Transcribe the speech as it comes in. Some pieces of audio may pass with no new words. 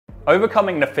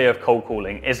Overcoming the fear of cold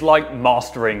calling is like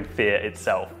mastering fear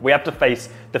itself. We have to face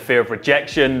the fear of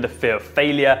rejection, the fear of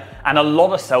failure, and a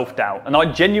lot of self-doubt. And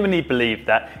I genuinely believe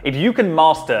that if you can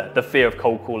master the fear of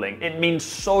cold calling, it means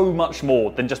so much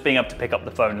more than just being able to pick up the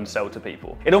phone and sell to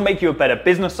people. It'll make you a better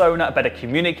business owner, a better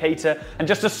communicator, and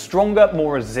just a stronger,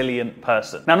 more resilient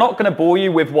person. Now, I'm not going to bore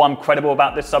you with why I'm credible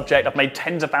about this subject. I've made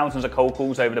tens of thousands of cold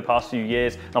calls over the past few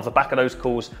years, and off the back of those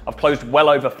calls, I've closed well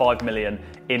over 5 million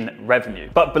in revenue.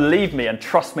 But believe me and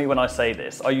trust me when I say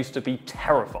this, I used to be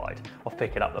terrified of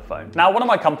picking up the phone. Now, one of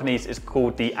my companies is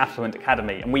called the Affluent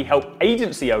Academy, and we help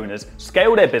agency owners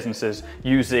scale their businesses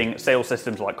using sales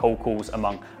systems like cold calls,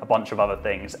 among a bunch of other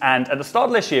things. And at the start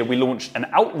of this year, we launched an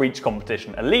outreach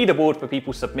competition, a leaderboard for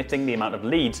people submitting the amount of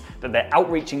leads that they're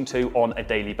outreaching to on a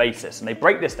daily basis. And they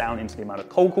break this down into the amount of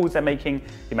cold calls they're making,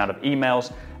 the amount of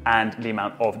emails, and the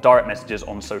amount of direct messages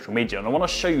on social media. And I want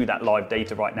to show you that live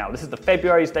data right now. This is the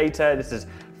February's data. This is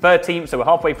 13th, so we're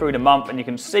halfway through the month, and you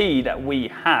can see that we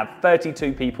have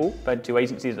 32 people, 32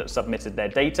 agencies that submitted their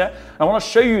data. And I want to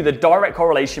show you the direct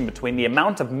correlation between the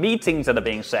amount of meetings that are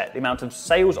being set, the amount of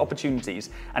sales opportunities,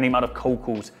 and the amount of cold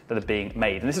calls that are being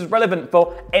made. And this is relevant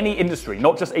for any industry,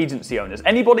 not just agency owners.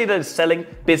 Anybody that is selling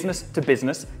business to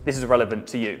business, this is relevant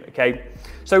to you, okay?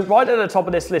 So right at the top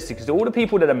of this list, because all the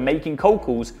people that are making cold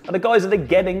calls are the guys that are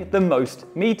getting the most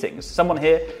meetings. Someone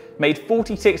here made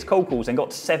 46 cold calls and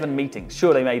got 7 meetings.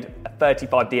 Sure, they made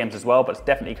 35 DMs as well, but it's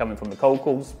definitely coming from the cold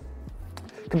calls.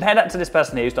 Compare that to this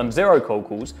person here who's done 0 cold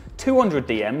calls, 200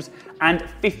 DMs, and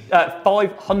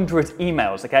 500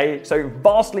 emails, okay? So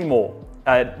vastly more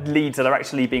leads that are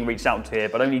actually being reached out to here,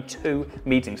 but only 2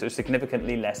 meetings, so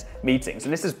significantly less meetings.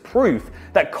 And this is proof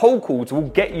that cold calls will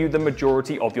get you the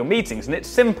majority of your meetings, and it's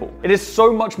simple. It is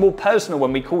so much more personal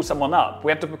when we call someone up.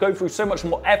 We have to go through so much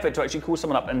more effort to actually call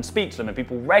someone up and speak to them, and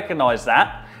people recognize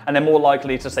that, and they're more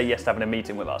likely to say yes to having a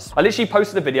meeting with us. I literally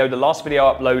posted a video, the last video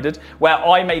I uploaded, where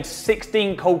I made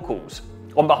 16 cold calls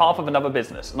on behalf of another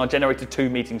business, and I generated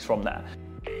 2 meetings from that.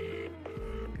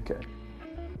 Okay,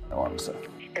 no answer.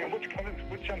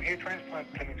 Which hair transplant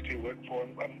clinics do you work for,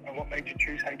 and what made you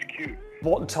choose HQ?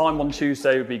 What time on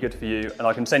Tuesday would be good for you? And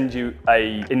I can send you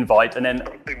a invite, and then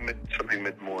Something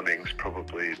mid-morning's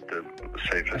probably the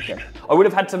safest. Okay. I would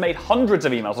have had to make hundreds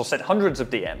of emails or sent hundreds of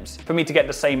DMs for me to get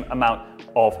the same amount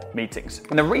of meetings.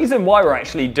 And the reason why we're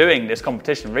actually doing this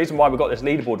competition, the reason why we've got this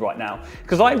leaderboard right now,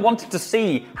 because I wanted to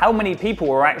see how many people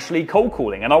were actually cold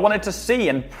calling, and I wanted to see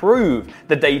and prove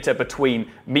the data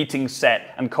between meetings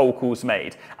set and cold calls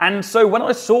made. And so when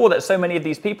I saw that so many of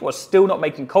these people are still not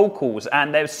making cold calls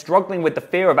and they're struggling with the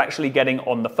fear of actually getting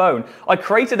on the phone, I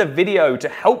created a video to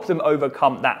help them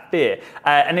overcome that fear,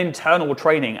 an internal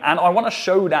training, and I want to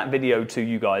show that video to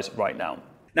you guys right now.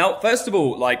 Now, first of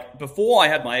all, like before I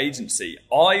had my agency,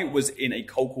 I was in a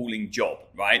cold calling job,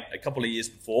 right? A couple of years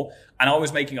before, and I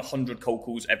was making 100 cold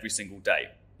calls every single day.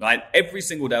 Right? Every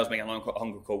single day I was making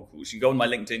 100 cold calls. You can go on my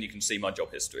LinkedIn, you can see my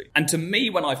job history. And to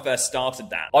me, when I first started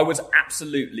that, I was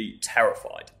absolutely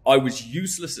terrified. I was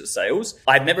useless at sales.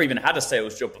 I had never even had a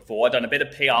sales job before. I'd done a bit of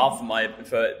PR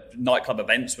for nightclub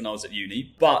events when I was at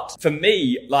uni. But for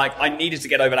me, like I needed to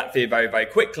get over that fear very, very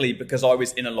quickly because I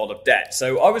was in a lot of debt.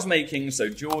 So I was making,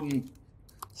 Jordan,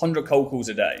 100 cold calls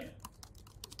a day,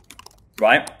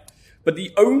 right? But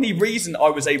the only reason I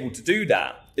was able to do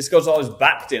that is because I was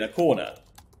backed in a corner.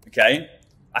 Okay,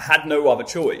 I had no other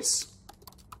choice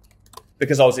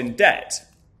because I was in debt.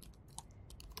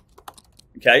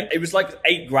 Okay, it was like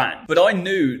 8 grand, but I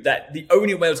knew that the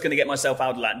only way I was going to get myself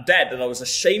out of that debt that I was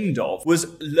ashamed of was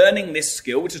learning this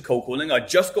skill, which is cold calling. I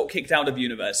just got kicked out of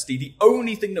university. The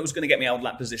only thing that was going to get me out of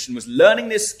that position was learning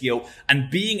this skill and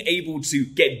being able to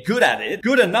get good at it,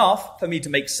 good enough for me to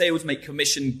make sales, make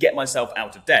commission, get myself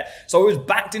out of debt. So I was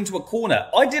backed into a corner.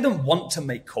 I didn't want to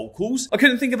make cold calls. I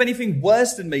couldn't think of anything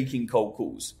worse than making cold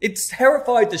calls. It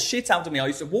terrified the shit out of me. I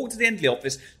used to walk to the end of the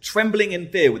office trembling in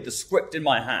fear with the script in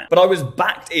my hand, but I was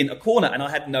backed in a corner and I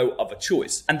had no other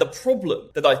choice. And the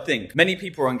problem that I think many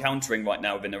people are encountering right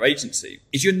now within their agency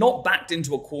is you're not backed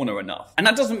into a corner enough. And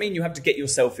that doesn't mean you have to get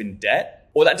yourself in debt,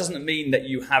 or that doesn't mean that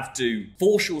you have to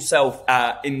force yourself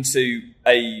into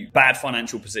a bad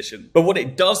financial position. But what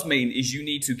it does mean is you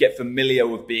need to get familiar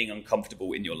with being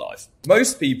uncomfortable in your life.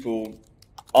 Most people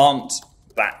aren't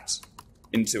backed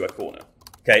into a corner.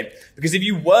 Okay, because if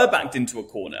you were backed into a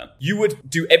corner, you would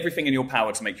do everything in your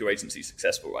power to make your agency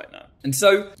successful right now. And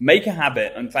so make a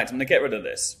habit. In fact, I'm going to get rid of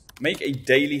this. Make a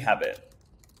daily habit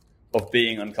of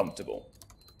being uncomfortable.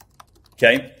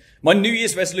 Okay. My New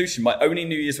Year's resolution, my only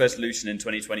New Year's resolution in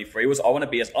 2023 was I want to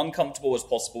be as uncomfortable as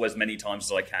possible as many times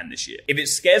as I can this year. If it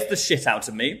scares the shit out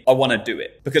of me, I want to do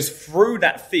it. Because through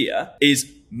that fear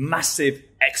is massive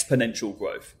exponential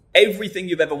growth. Everything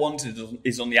you've ever wanted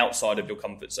is on the outside of your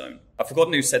comfort zone. I've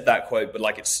forgotten who said that quote, but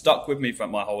like it's stuck with me for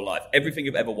my whole life. Everything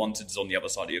you've ever wanted is on the other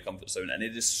side of your comfort zone. And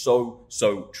it is so,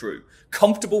 so true.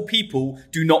 Comfortable people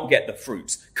do not get the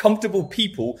fruits. Comfortable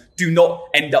people do not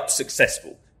end up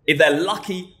successful. If they're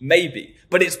lucky, maybe.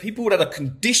 But it's people that are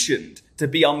conditioned to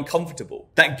be uncomfortable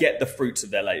that get the fruits of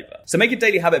their labor. So make a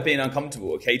daily habit being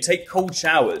uncomfortable, okay? Take cold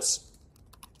showers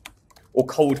or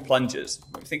cold plunges.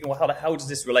 You're thinking, well, how the hell does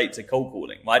this relate to cold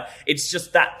calling, right? It's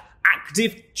just that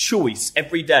active choice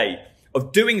every day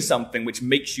of doing something which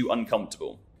makes you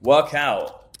uncomfortable. Work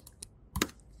out.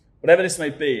 Whatever this may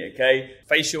be, okay?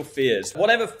 Face your fears.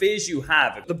 Whatever fears you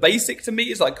have. The basic to me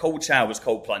is like cold showers,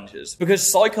 cold plunges.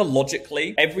 Because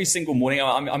psychologically, every single morning,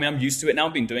 I'm used to it now.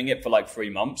 I've been doing it for like 3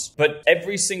 months. But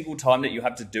every single time that you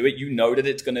have to do it, you know that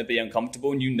it's going to be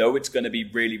uncomfortable and you know it's going to be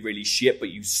really, really shit. But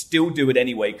you still do it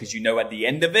anyway because you know at the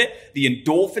end of it, the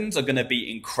endorphins are going to be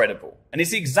incredible. And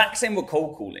it's the exact same with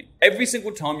cold calling. Every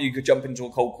single time you could jump into a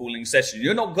cold calling session,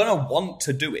 you're not going to want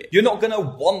to do it. You're not going to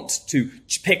want to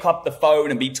pick up the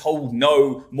phone and be told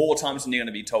no more times than you're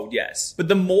going to be told yes. But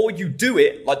the more you do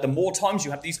it, like the more times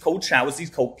you have these cold showers, these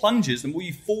cold plunges, the more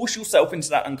you force yourself into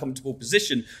that uncomfortable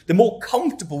position, the more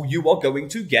comfortable you are going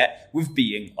to get with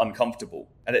being uncomfortable.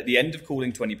 And at the end of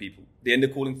calling 20 people, the end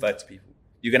of calling 30 people,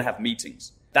 you're going to have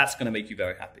meetings. That's going to make you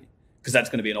very happy because that's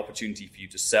going to be an opportunity for you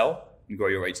to sell and grow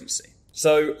your agency.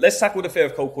 So let's tackle the fear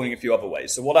of cold calling a few other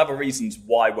ways. So what other reasons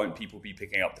why won't people be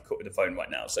picking up the phone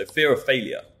right now? So fear of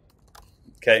failure.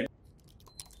 Okay.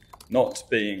 Not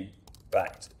being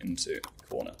backed into a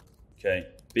corner. Okay.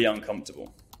 Be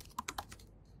uncomfortable.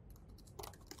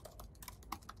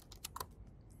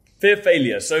 Fear of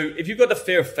failure. So if you've got the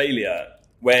fear of failure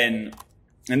and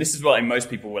this is what most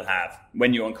people will have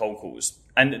when you're on cold calls.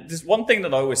 And there's one thing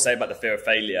that I always say about the fear of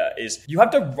failure is you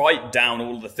have to write down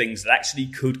all of the things that actually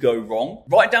could go wrong.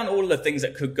 Write down all of the things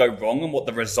that could go wrong and what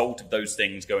the result of those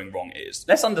things going wrong is.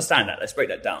 Let's understand that. Let's break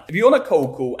that down. If you're on a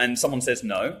cold call and someone says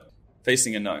no,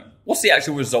 facing a no, what's the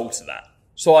actual result of that?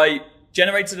 So I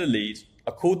generated a lead.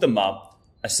 I called them up.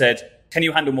 I said, can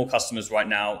you handle more customers right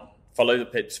now? Follow the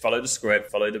pitch, follow the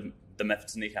script, follow the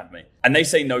methods in the academy. And they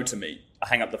say no to me. I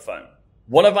hang up the phone.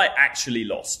 What have I actually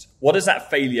lost? What has that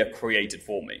failure created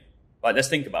for me? Right, let's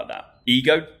think about that.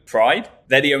 Ego, pride,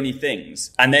 they're the only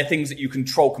things. And they're things that you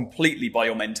control completely by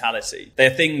your mentality. They're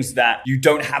things that you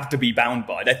don't have to be bound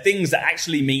by. They're things that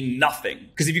actually mean nothing.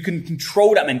 Because if you can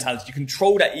control that mentality, you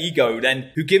control that ego,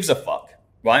 then who gives a fuck?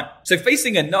 Right? So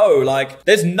facing a no, like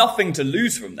there's nothing to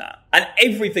lose from that and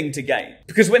everything to gain.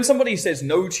 Because when somebody says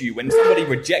no to you, when somebody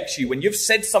rejects you, when you've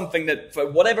said something that for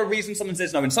whatever reason someone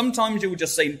says no, and sometimes you will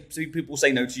just see people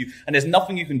say no to you and there's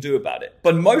nothing you can do about it.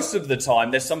 But most of the time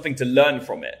there's something to learn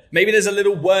from it. Maybe there's a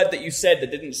little word that you said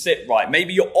that didn't sit right.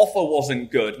 Maybe your offer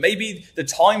wasn't good. Maybe the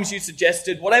times you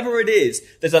suggested, whatever it is,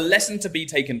 there's a lesson to be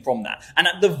taken from that. And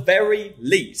at the very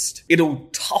least, it'll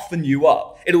toughen you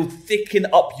up. It'll thicken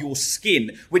up your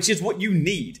skin, which is what you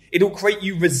need. It'll create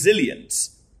you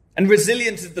resilience. And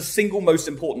resilience is the single most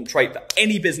important trait for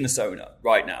any business owner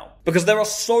right now. Because there are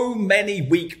so many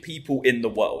weak people in the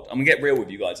world. I'm going to get real with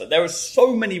you guys. There are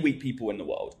so many weak people in the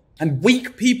world. And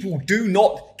weak people do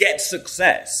not get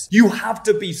success. You have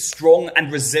to be strong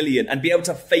and resilient and be able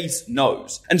to face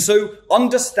no's. And so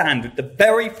understand that the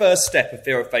very first step of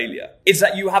fear of failure is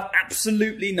that you have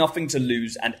absolutely nothing to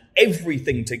lose and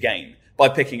everything to gain by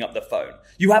picking up the phone.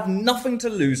 You have nothing to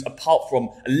lose apart from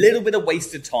a little bit of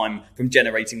wasted time from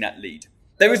generating that lead.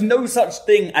 There is no such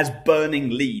thing as burning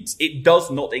leads. It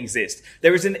does not exist.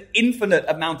 There is an infinite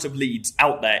amount of leads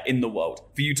out there in the world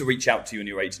for you to reach out to in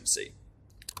your agency.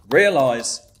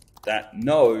 Realize that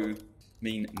no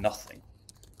mean nothing.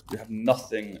 You have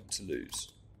nothing to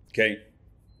lose. Okay?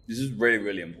 This is really,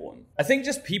 really important. I think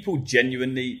just people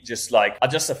genuinely are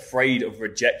just afraid of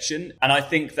rejection. And I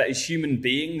think that as human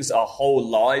beings, our whole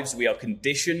lives, we are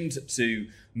conditioned to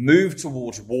move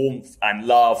towards warmth and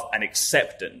love and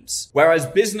acceptance. Whereas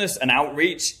business and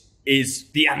outreach is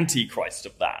the antichrist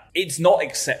of that. It's not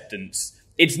acceptance.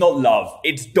 It's not love.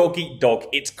 It's dog eat dog.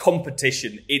 It's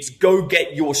competition. It's go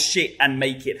get your shit and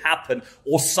make it happen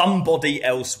or somebody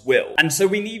else will. And so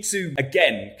we need to,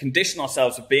 again, condition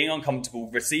ourselves for being uncomfortable,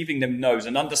 receiving them no's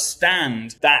and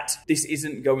understand that this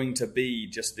isn't going to be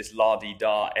just this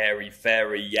la-di-da,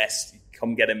 airy-fairy, yes,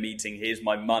 come get a meeting, here's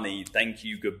my money, thank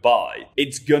you, goodbye.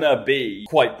 It's gonna be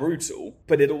quite brutal,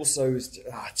 but it also is,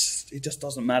 it just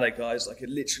doesn't matter, guys. Like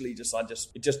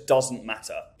it just doesn't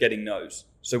matter getting no's.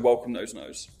 So welcome those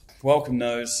no's. Welcome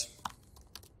no's.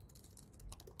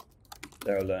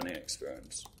 They're a learning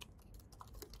experience.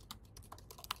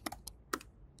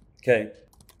 Okay.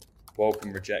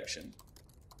 welcome rejection.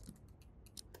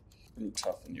 It'll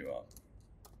toughen you up.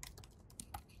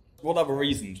 What other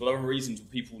reasons? What other reasons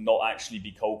would people not actually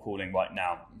be cold calling right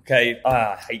now? Okay,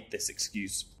 I hate this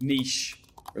excuse. Niche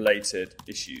related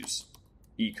issues.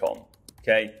 Ecom.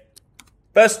 Okay.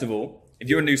 First of all, if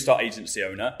you're a new start agency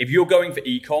owner, if you're going for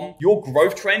ecom, your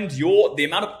growth trend, the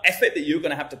amount of effort that you're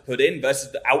going to have to put in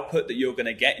versus the output that you're going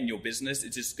to get in your business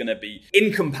is just going to be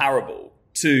incomparable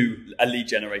to a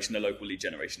local lead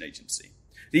generation agency.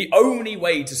 The only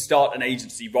way to start an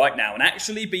agency right now and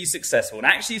actually be successful and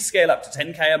actually scale up to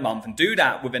 10K a month and do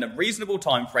that within a reasonable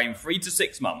time frame, 3 to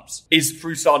 6 months, is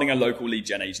through starting a local lead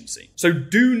gen agency. So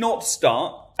do not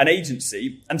start an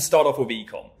agency and start off with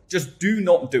ecom. Just do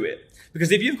not do it.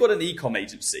 Because if you've got an ecom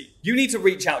agency, you need to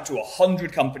reach out to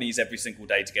 100 companies every single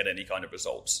day to get any kind of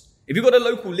results. If you've got a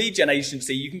local lead gen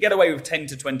agency, you can get away with 10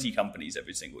 to 20 companies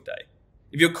every single day.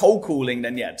 If you're cold calling,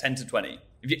 then 10 to 20.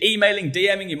 If you're emailing,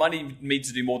 DMing, you might even need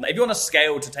to do more than that. If you want to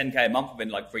scale to 10K a month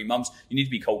within 3 months, you need to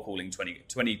be cold calling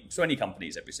 20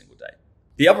 companies every single day.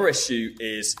 The other issue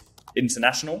is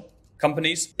international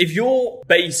companies. If you're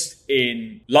based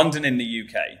in London in the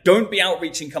UK, don't be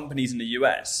outreaching companies in the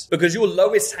US because your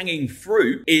lowest hanging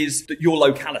fruit is your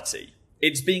locality.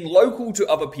 It's being local to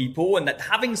other people and that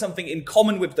having something in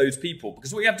common with those people.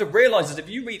 Because what you have to realize is if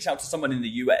you reach out to someone in the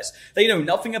US, they know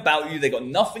nothing about you. They got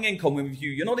nothing in common with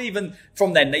you. You're not even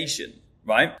from their nation,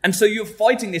 right? And so you're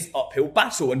fighting this uphill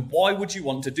battle. And why would you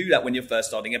want to do that when you're first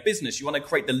starting a business? You want to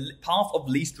create the path of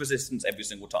least resistance every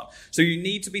single time. So you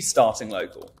need to be starting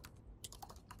local.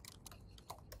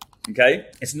 Okay?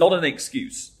 It's not an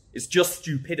excuse. It's just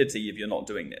stupidity if you're not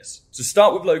doing this. So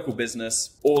start with local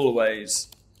business, always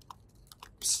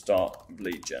start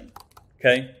lead gen.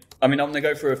 Okay? I'm going to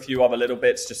go through a few other little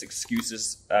bits, just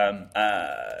excuses.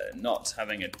 Not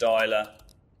having a dialer.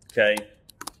 Okay?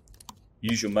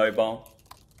 Use your mobile.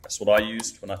 That's what I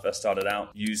used when I first started out.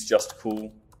 Use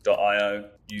justcool.io.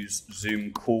 Use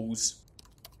Zoom calls.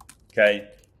 Okay?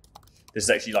 This is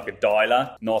actually like a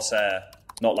dialer,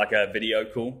 not like a video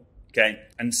call. Okay?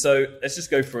 And so let's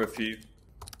just go through a few.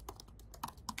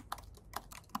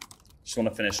 Just want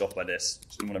to finish off by this.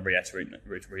 Just want to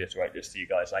reiterate this to you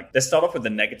guys. Let's start off with the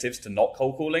negatives to not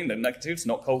cold calling. The negatives to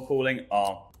not cold calling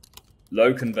are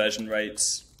low conversion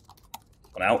rates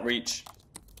on outreach,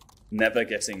 never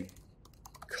getting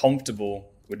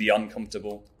comfortable with the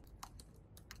uncomfortable.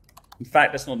 In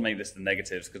fact, let's not make this the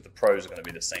negatives because the pros are going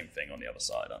to be the same thing on the other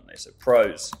side, aren't they? So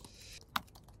pros.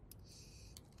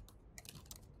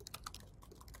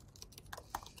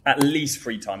 At least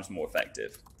 3 times more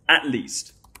effective. At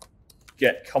least.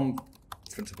 Get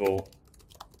comfortable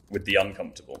with the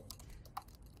uncomfortable.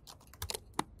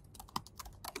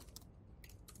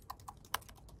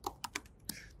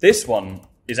 This one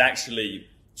is actually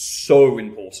so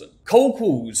important. Cold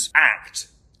calls act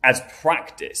as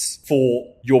practice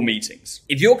for your meetings.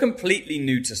 If you're completely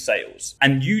new to sales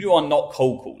and you are not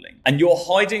cold calling and you're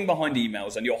hiding behind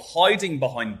emails and you're hiding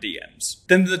behind DMs,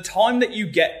 then the time that you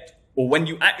get or when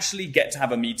you actually get to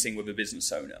have a meeting with a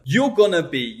business owner, you're going to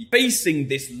be facing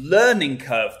this learning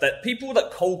curve that people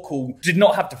that cold call did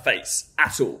not have to face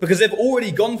at all because they've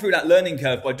already gone through that learning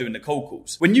curve by doing the cold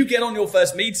calls. When you get on your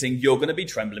first meeting, you're going to be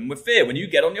trembling with fear. When you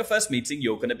get on your first meeting,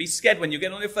 you're going to be scared. When you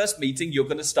get on your first meeting, you're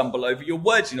going to stumble over your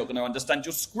words. You're not going to understand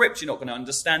your script. You're not going to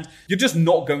understand. You're just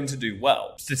not going to do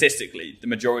well. Statistically, the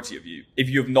majority of you, if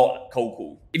you've not cold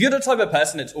called. If you're the type of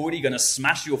person that's already going to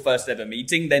smash your first ever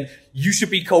meeting, then you should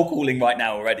be cold calling right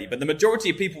now already. But the majority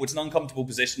of people, it's an uncomfortable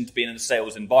position to be in a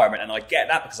sales environment. And I get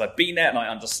that because I've been there and I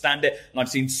understand it. And I've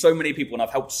seen so many people and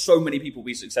I've helped so many people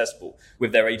be successful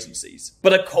with their agencies.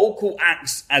 But a cold call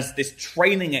acts as this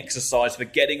training exercise for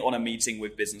getting on a meeting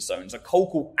with business owners. A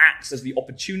cold call acts as the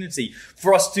opportunity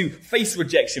for us to face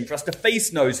rejection, for us to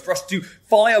face no's, for us to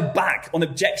fire back on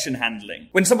objection handling.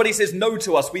 When somebody says no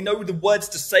to us, we know the words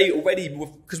to say already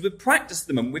because we've practiced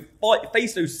them and we've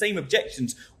faced those same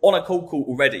objections on a cold call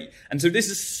already. And so this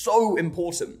is so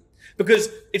important because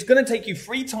it's going to take you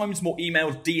 3 times more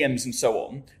emails, DMs and so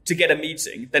on to get a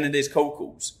meeting than it is cold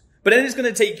calls. But then it's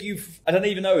going to take you, I don't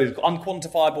even know, an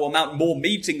unquantifiable amount more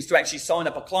meetings to actually sign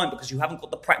up a client because you haven't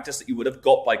got the practice that you would have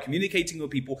got by communicating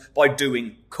with people by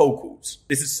doing cold calls.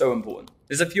 This is so important.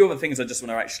 There's a few other things I just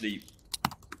want to actually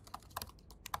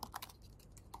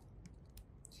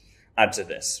add to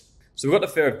this. So we've got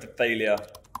the fear of failure.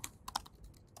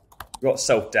 We've got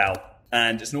self-doubt.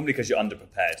 And it's normally because you're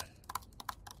underprepared.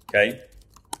 Okay?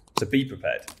 So be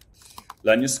prepared.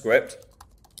 Learn your script.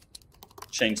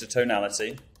 Change the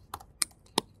tonality.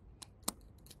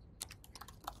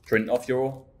 Print off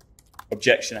your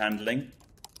objection handling.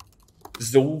 This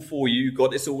is all for you.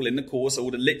 Got this all in the course, all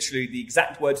literally the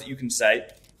exact words that you can say.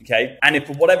 Okay. And if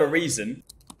for whatever reason,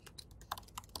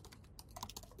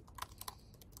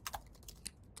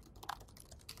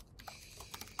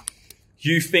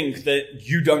 you think that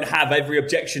you don't have every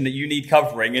objection that you need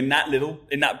covering in that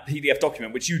PDF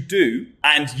document, which you do,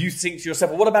 and you think to yourself,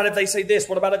 well, what about if they say this?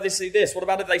 What about if they say this? What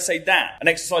about if they say that? An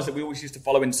exercise that we always used to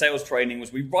follow in sales training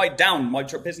was we write down my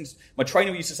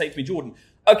trainer used to say to me, Jordan,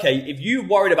 okay, if you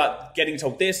worried about getting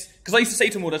told this, because I used to say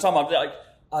to him all the time, I'd be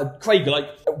like, Craig, like,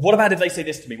 what about if they say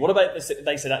this to me? What about if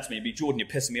they say that to me? It'd be, Jordan, you're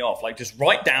pissing me off. Like, just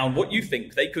write down what you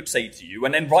think they could say to you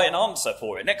and then write an answer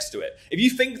for it next to it. If you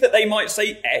think that they might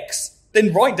say X,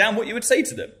 then write down what you would say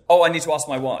to them. Oh, I need to ask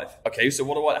my wife. Okay, so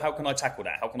how can I tackle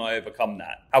that? How can I overcome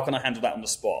that? How can I handle that on the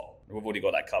spot? We've already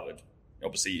got that covered.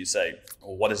 Obviously, you say,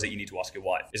 well, what is it you need to ask your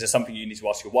wife? Is there something you need to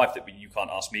ask your wife that you can't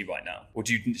ask me right now? Or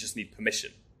do you just need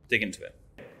permission? Dig into it.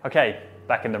 Okay,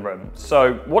 back in the room.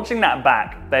 So watching that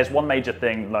back, there's one major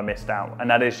thing that I missed out, and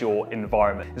that is your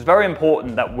environment. It's very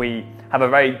important that we have a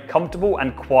very comfortable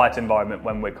and quiet environment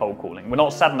when we're cold calling. We're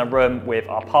not sat in a room with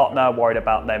our partner, worried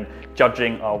about them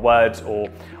judging our words, or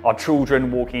our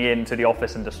children walking into the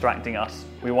office and distracting us.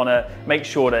 We want to make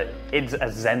sure that it's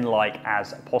as zen-like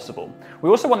as possible. We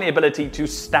also want the ability to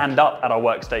stand up at our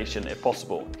workstation if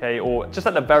possible, okay? Or just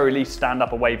at the very least stand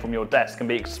up away from your desk and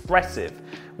be expressive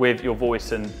with your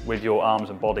voice and with your arms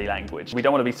and body language. We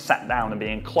don't want to be sat down and be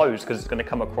enclosed because it's going to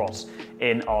come across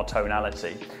in our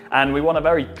tonality. And we want a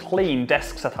very clean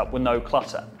desk setup with no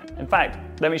clutter. In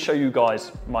fact, let me show you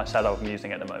guys my setup I'm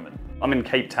using at the moment. I'm in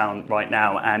Cape Town right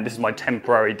now, and this is my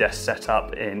temporary desk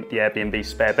setup in the Airbnb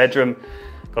spare bedroom.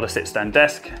 Got a sit-stand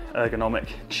desk, ergonomic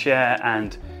chair,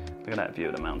 and look at that view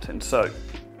of the mountain. So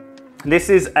this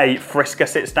is a Frisker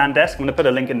sit-stand desk. I'm going to put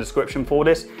a link in the description for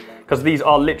this, because these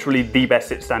are literally the best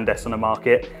sit-stand desks on the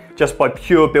market, just by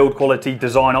pure build quality,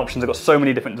 design options. They've got so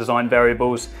many different design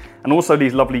variables, and also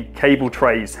these lovely cable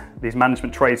trays, these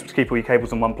management trays which keep all your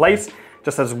cables in one place.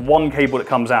 Just has one cable that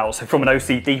comes out, so from an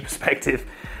OCD perspective,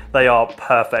 they are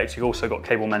perfect. You've also got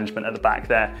cable management at the back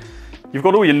there. You've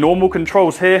got all your normal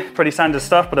controls here, pretty standard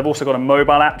stuff, but I've also got a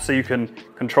mobile app so you can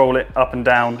control it up and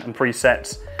down and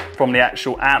presets from the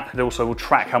actual app. It also will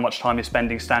track how much time you're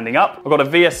spending standing up. I've got a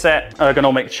ViaSet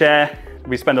ergonomic chair.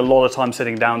 We spend a lot of time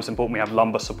sitting down. It's important we have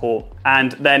lumbar support.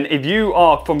 And then if you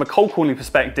are, from a cold calling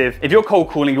perspective, if you're cold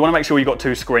calling, you want to make sure you've got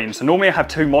two screens. So normally I have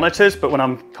two monitors, but when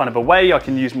I'm kind of away, I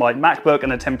can use my MacBook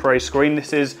and a temporary screen.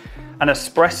 This is an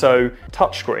espresso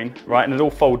touchscreen, right? And it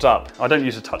all folds up. I don't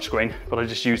use a touchscreen, but I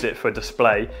just use it for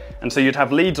display. And so you'd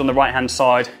have leads on the right-hand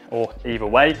side or either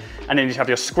way. And then you'd have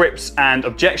your scripts and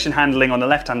objection handling on the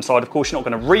left-hand side. Of course, you're not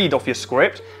gonna read off your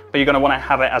script, but you're gonna wanna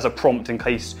have it as a prompt in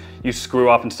case you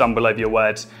screw up and stumble over your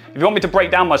words. If you want me to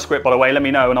break down my script, by the way, let me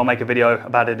know and I'll make a video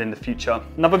about it in the future.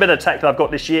 Another bit of tech that I've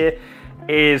got this year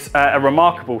is a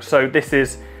Remarkable. So this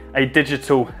is a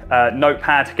digital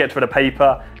notepad, get rid of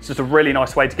paper. It's just a really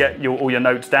nice way to get all your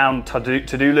notes down,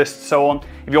 to-do lists, so on.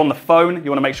 If you're on the phone,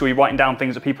 you want to make sure you're writing down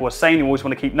things that people are saying. You always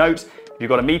want to keep notes. If you've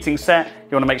got a meeting set,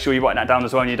 you want to make sure you're writing that down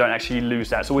as well and you don't actually lose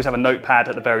that. So always have a notepad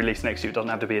at the very least next to you. It doesn't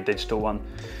have to be a digital one.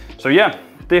 So yeah,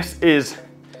 this is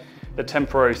the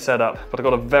temporary setup, but I've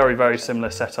got a very, very similar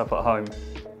setup at home.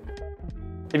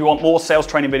 If you want more sales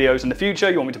training videos in the future,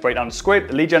 you want me to break down the script,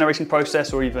 the lead generation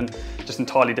process, or even just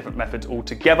entirely different methods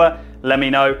altogether, let me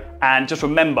know. And just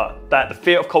remember that the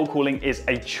fear of cold calling is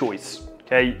a choice.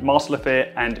 Okay, master the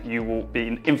fear and you will be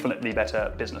an infinitely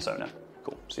better business owner.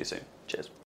 Cool, see you soon. Cheers.